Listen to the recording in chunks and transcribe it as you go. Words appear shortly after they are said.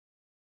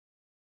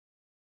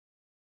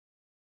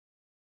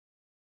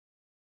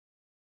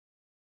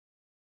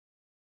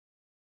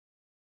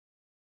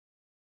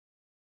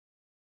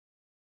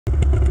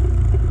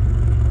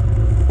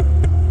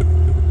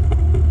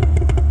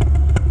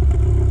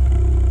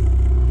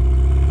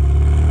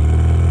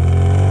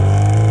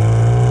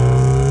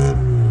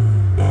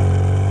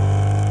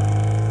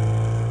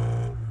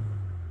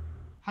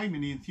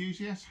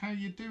yes, how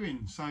you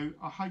doing? So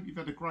I hope you've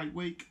had a great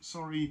week.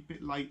 Sorry, a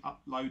bit late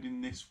uploading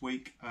this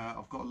week.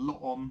 I've got a lot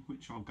on,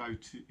 which I'll go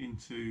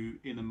into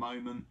in a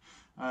moment.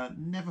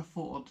 Never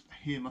thought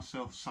I'd hear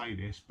myself say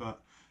this,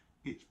 but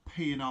it's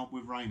peeing up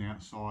with rain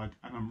outside,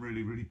 and I'm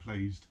really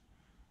pleased.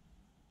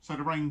 So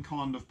the rain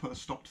kind of put a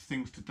stop to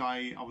things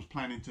today. I was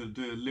planning to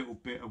do a little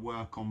bit of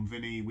work on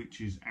Vini,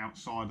 which is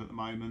outside at the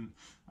moment.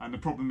 And the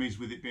problem is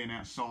with it being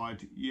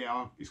outside,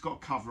 yeah, it's got a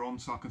cover on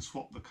so I can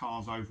swap the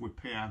cars over with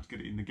PIIIOOW to get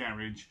it in the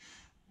garage.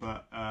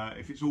 But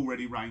if it's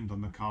already rained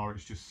on the car,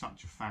 it's just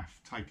such a faff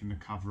taking the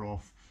cover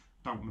off.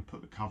 Don't want to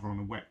put the cover on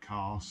a wet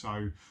car,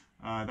 so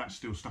that's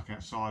still stuck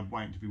outside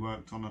waiting to be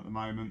worked on at the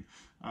moment.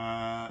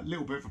 A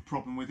little bit of a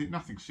problem with it,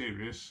 nothing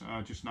serious.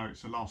 Just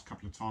noticed the last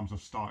couple of times I've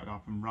started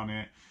up and run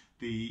it,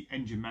 the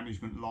engine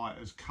management light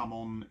has come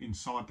on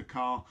inside the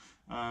car.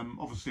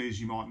 Obviously, as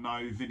you might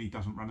know, Vini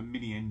doesn't run a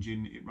mini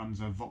engine, it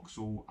runs a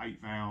Vauxhall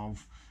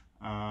 8-valve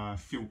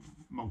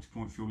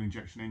multi-point fuel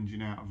injection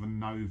engine out of a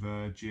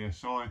Nova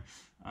GSI.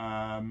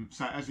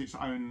 So it has its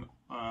own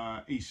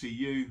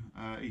ECU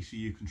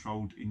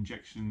controlled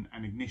injection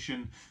and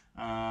ignition,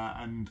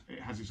 and it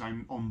has its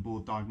own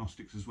onboard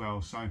diagnostics as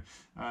well. So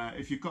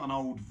if you've got an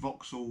old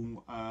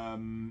Vauxhall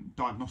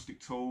diagnostic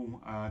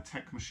tool,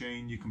 tech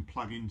machine, you can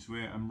plug into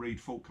it and read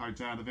fault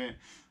codes out of it.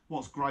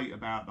 What's great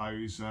about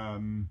those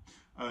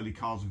early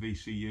cars with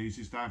ECUs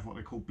is they have what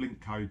they call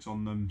blink codes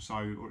on them, so,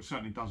 or it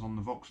certainly does on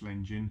the Vauxhall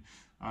engine.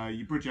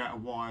 You bridge out a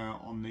wire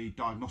on the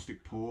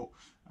diagnostic port,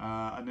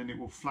 and then it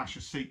will flash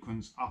a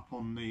sequence up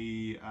on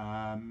the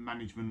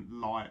management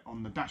light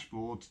on the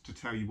dashboard to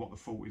tell you what the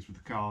fault is with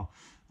the car.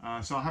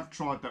 So I have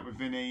tried that with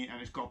Vini,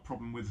 and it's got a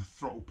problem with the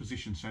throttle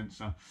position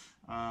sensor.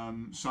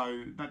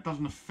 So that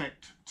doesn't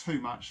affect too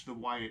much the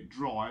way it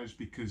drives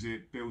because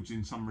it builds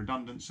in some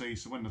redundancy.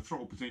 So when the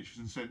throttle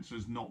position sensor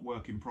is not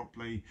working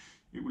properly,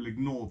 it will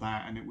ignore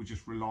that and it will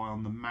just rely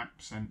on the map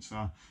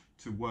sensor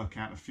to work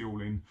out the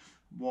fueling.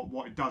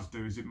 What it does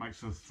do is it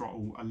makes the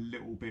throttle a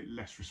little bit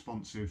less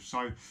responsive.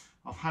 So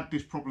I've had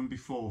this problem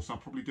before, so I'll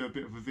probably do a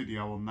bit of a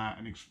video on that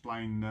and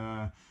explain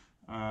the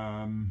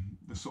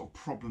sort of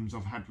problems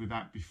I've had with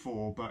that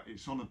before. But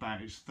it's on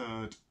about its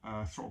third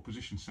throttle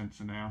position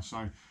sensor now,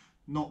 so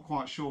not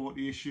quite sure what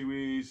the issue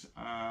is.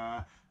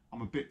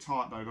 I'm a bit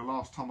tight though. The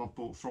last time I've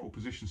bought throttle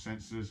position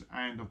sensors,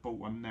 and I've bought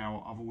one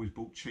now, I've always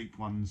bought cheap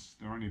ones.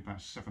 They're only about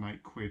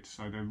 7-8 quid,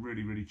 so they're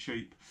really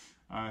cheap.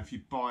 If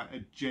you buy a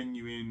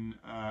genuine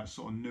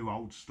sort of new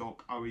old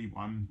stock OE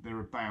one,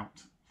 they're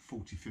about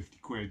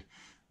 40-50 quid.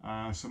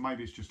 So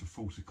maybe it's just a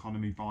false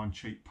economy buying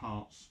cheap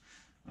parts.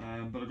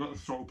 But I've got the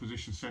throttle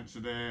position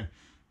sensor there.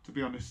 To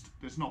be honest,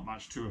 there's not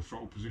much to a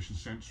throttle position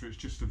sensor. It's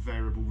just a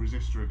variable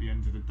resistor at the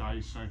end of the day,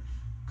 so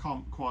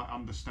can't quite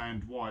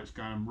understand why it's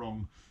going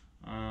wrong.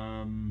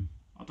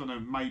 I don't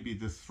know, maybe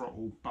the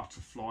throttle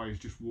butterfly is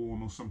just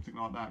worn or something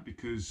like that,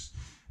 because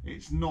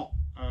it's not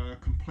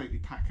completely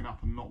packing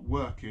up and not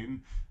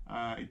working.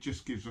 It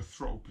just gives a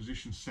throttle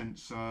position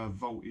sensor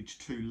voltage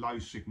too low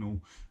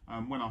signal.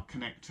 When I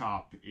connect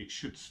up, it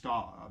should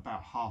start at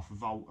about 0.5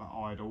 volt at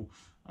idle,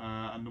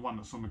 and the one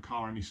that's on the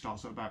car only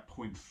starts at about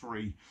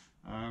 0.3.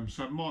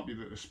 So it might be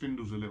that the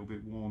spindle's a little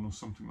bit worn or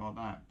something like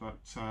that, but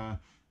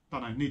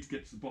don't know, need to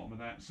get to the bottom of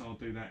that, so I'll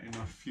do that in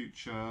a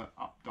future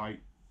update.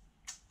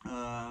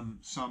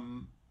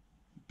 Some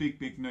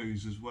big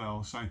news as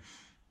well. So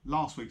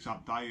last week's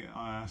update,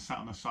 I sat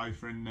on a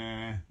sofa in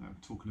there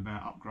talking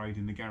about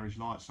upgrading the garage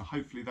lights, so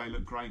hopefully they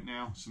look great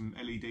now. Some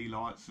LED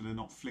lights so they're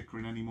not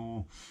flickering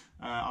anymore.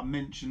 I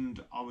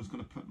mentioned I was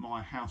going to put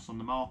my house on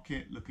the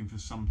market, looking for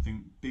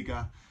something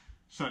bigger,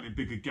 certainly a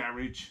bigger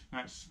garage.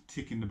 That's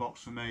ticking the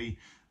box for me,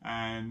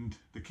 and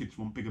the kids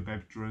want bigger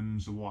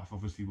bedrooms, the wife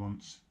obviously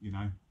wants, you know,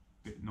 a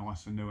bit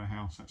nicer, newer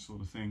house, that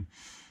sort of thing.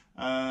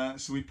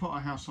 So we put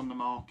our house on the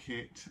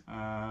market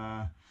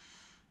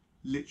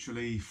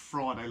literally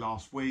Friday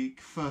last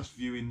week. First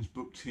viewings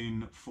booked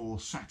in for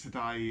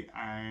Saturday,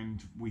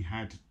 and we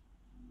had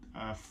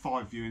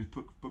 5 viewings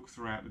booked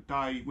throughout the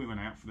day. We went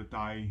out for the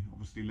day,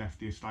 obviously left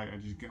the estate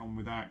agents to get on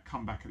with that,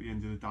 come back at the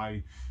end of the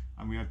day,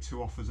 and we had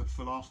 2 offers at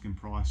full asking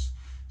price.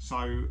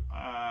 So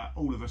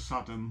all of a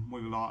sudden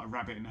we were like a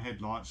rabbit in the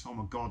headlights. Oh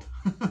my god.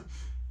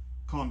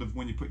 Kind of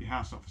when you put your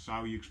house up for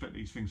sale, you expect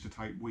these things to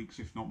take weeks,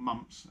 if not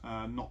months,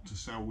 not to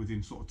sell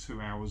within sort of 2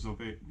 hours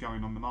of it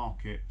going on the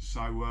market.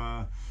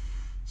 So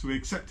so we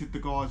accepted the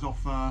guy's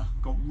offer,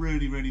 got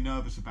really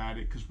nervous about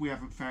it because we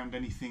haven't found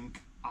anything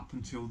up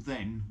until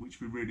then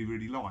which we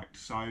really liked.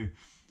 So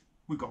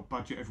we've got a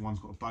budget, everyone's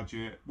got a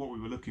budget. What we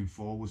were looking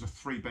for was a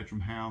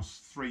 3-bedroom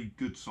house, 3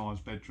 good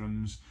sized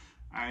bedrooms,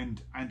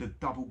 and a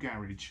double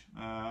garage.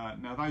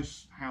 Now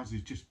those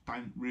houses just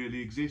don't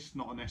really exist,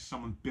 not unless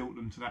someone built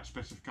them to that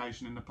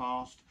specification in the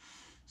past.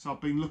 So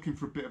I've been looking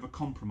for a bit of a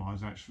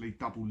compromise actually,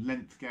 double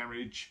length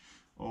garage,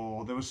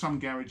 or there were some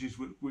garages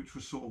which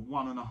were sort of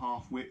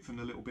 1.5 width and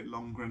a little bit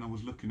longer, and I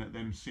was looking at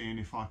them seeing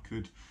if I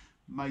could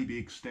maybe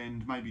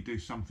extend, maybe do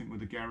something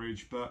with the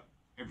garage, but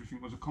everything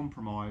was a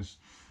compromise.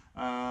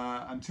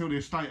 until the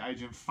estate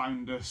agent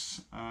phoned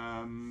us.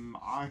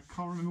 I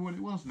can't remember when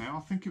it was now.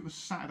 I think it was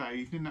Saturday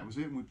evening, that was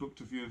it, and we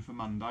booked a viewing for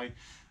Monday.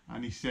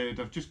 And he said,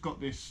 I've just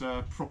got this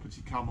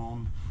property come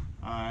on,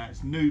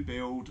 it's new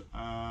build,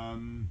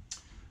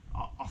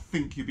 I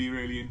think you'd be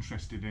really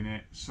interested in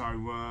it.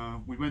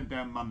 So we went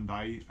down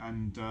Monday,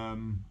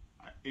 and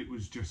it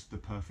was just the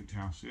perfect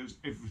house. It was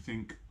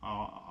everything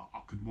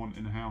I could want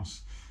in a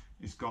house.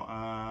 It's got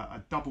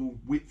a double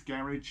width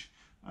garage,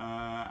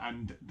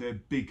 and they're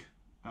big.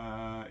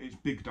 It's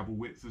big double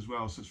width as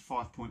well, so it's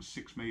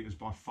 5.6 metres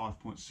by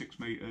 5.6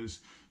 metres,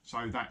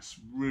 so that's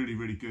really,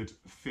 really good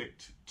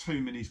fit.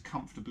 2 minis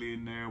comfortably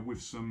in there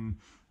with some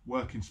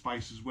working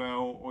space as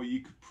well, or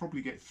you could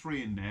probably get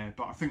 3 in there,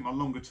 but I think my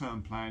longer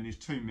term plan is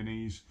 2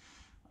 minis.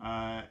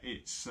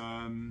 It's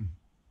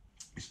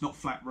not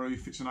flat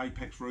roof, it's an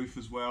apex roof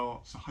as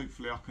well, so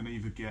hopefully I can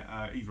either get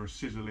either a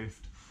scissor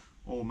lift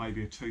or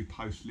maybe a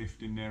 2-post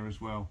lift in there as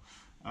well.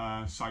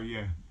 So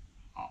yeah,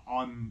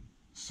 I'm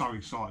so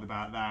excited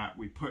about that.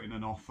 We put in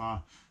an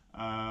offer,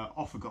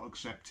 offer got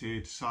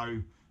accepted,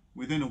 so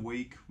within a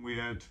week we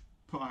had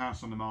put our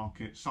house on the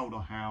market, sold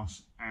our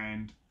house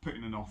and put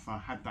in an offer,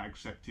 had that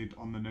accepted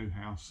on the new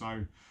house.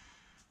 So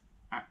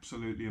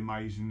absolutely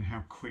amazing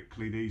how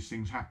quickly these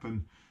things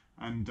happen,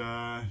 and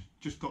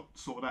just got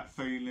sort of that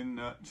feeling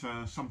that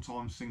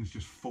sometimes things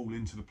just fall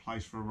into the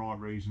place for the right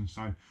reason.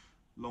 So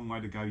long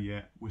way to go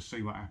yet, we'll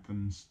see what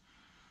happens.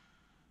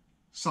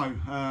 So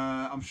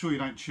I'm sure you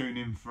don't tune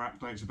in for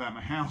updates about my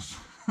house,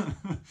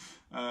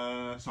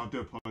 so I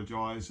do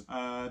apologise.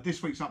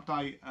 This week's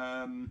update,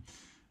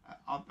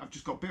 I've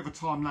just got a bit of a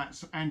time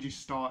lapse. Angie,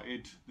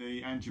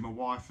 my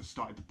wife, has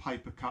started the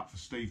paper cut for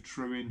Steve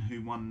Truin,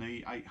 who won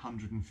the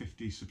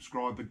 850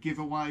 subscriber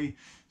giveaway.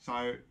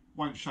 So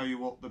won't show you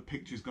what the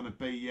picture's going to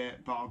be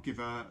yet, but I'll give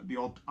her the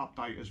odd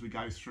update as we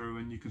go through,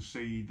 and you can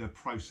see the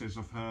process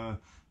of her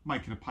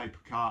making a paper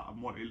cut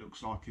and what it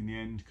looks like in the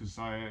end, because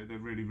they're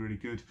really, really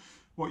good.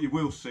 What you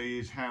will see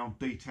is how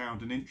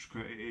detailed and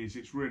intricate it is.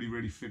 It's really,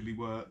 really fiddly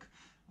work.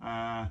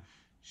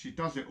 She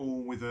does it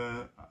all with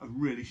a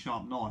really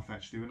sharp knife,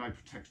 actually, with no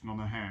protection on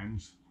her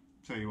hands.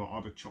 Tell you what,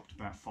 I'd have chopped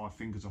about 5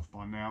 fingers off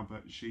by now,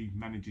 but she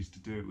manages to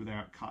do it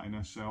without cutting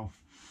herself.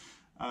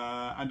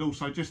 And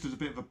also, just as a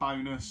bit of a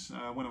bonus,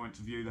 when I went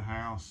to view the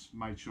house,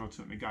 made sure I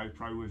took my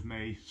GoPro with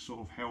me,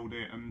 sort of held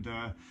it, and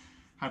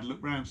had a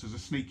look round, so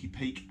there's a sneaky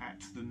peek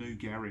at the new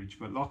garage.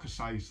 But like I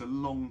say, it's a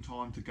long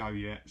time to go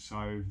yet,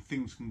 so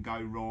things can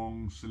go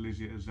wrong,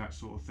 solicitors, that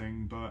sort of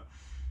thing, but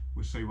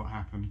we'll see what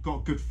happens. Got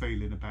a good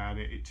feeling about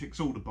it. It ticks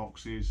all the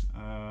boxes,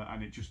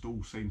 and it just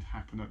all seemed to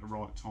happen at the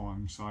right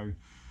time, so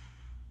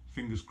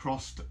fingers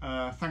crossed.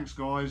 Thanks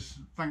guys,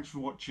 thanks for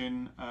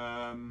watching.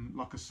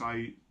 Like I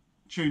say,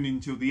 tune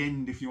in till the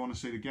end if you want to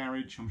see the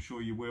garage. I'm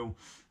sure you will,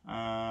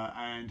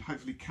 and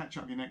hopefully catch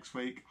up with you next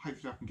week.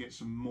 Hopefully I can get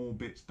some more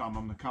bits done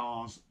on the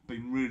cars.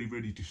 Been really,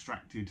 really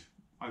distracted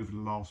over the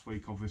last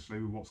week, obviously,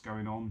 with what's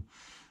going on,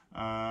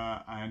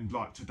 and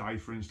like today,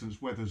 for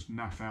instance, weather's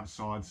naff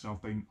outside, so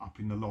I've been up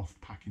in the loft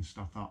packing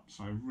stuff up,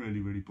 so really,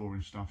 really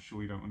boring stuff.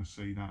 Sure you don't want to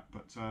see that,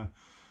 but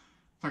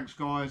thanks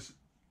guys.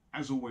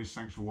 As always,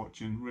 thanks for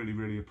watching. Really,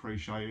 really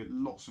appreciate it.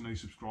 Lots of new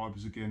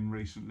subscribers again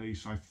recently,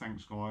 so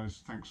thanks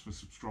guys. Thanks for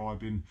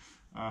subscribing.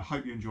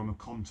 Hope you enjoy my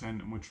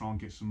content, and we'll try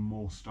and get some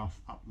more stuff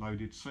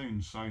uploaded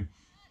soon. So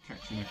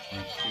catch you next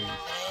week.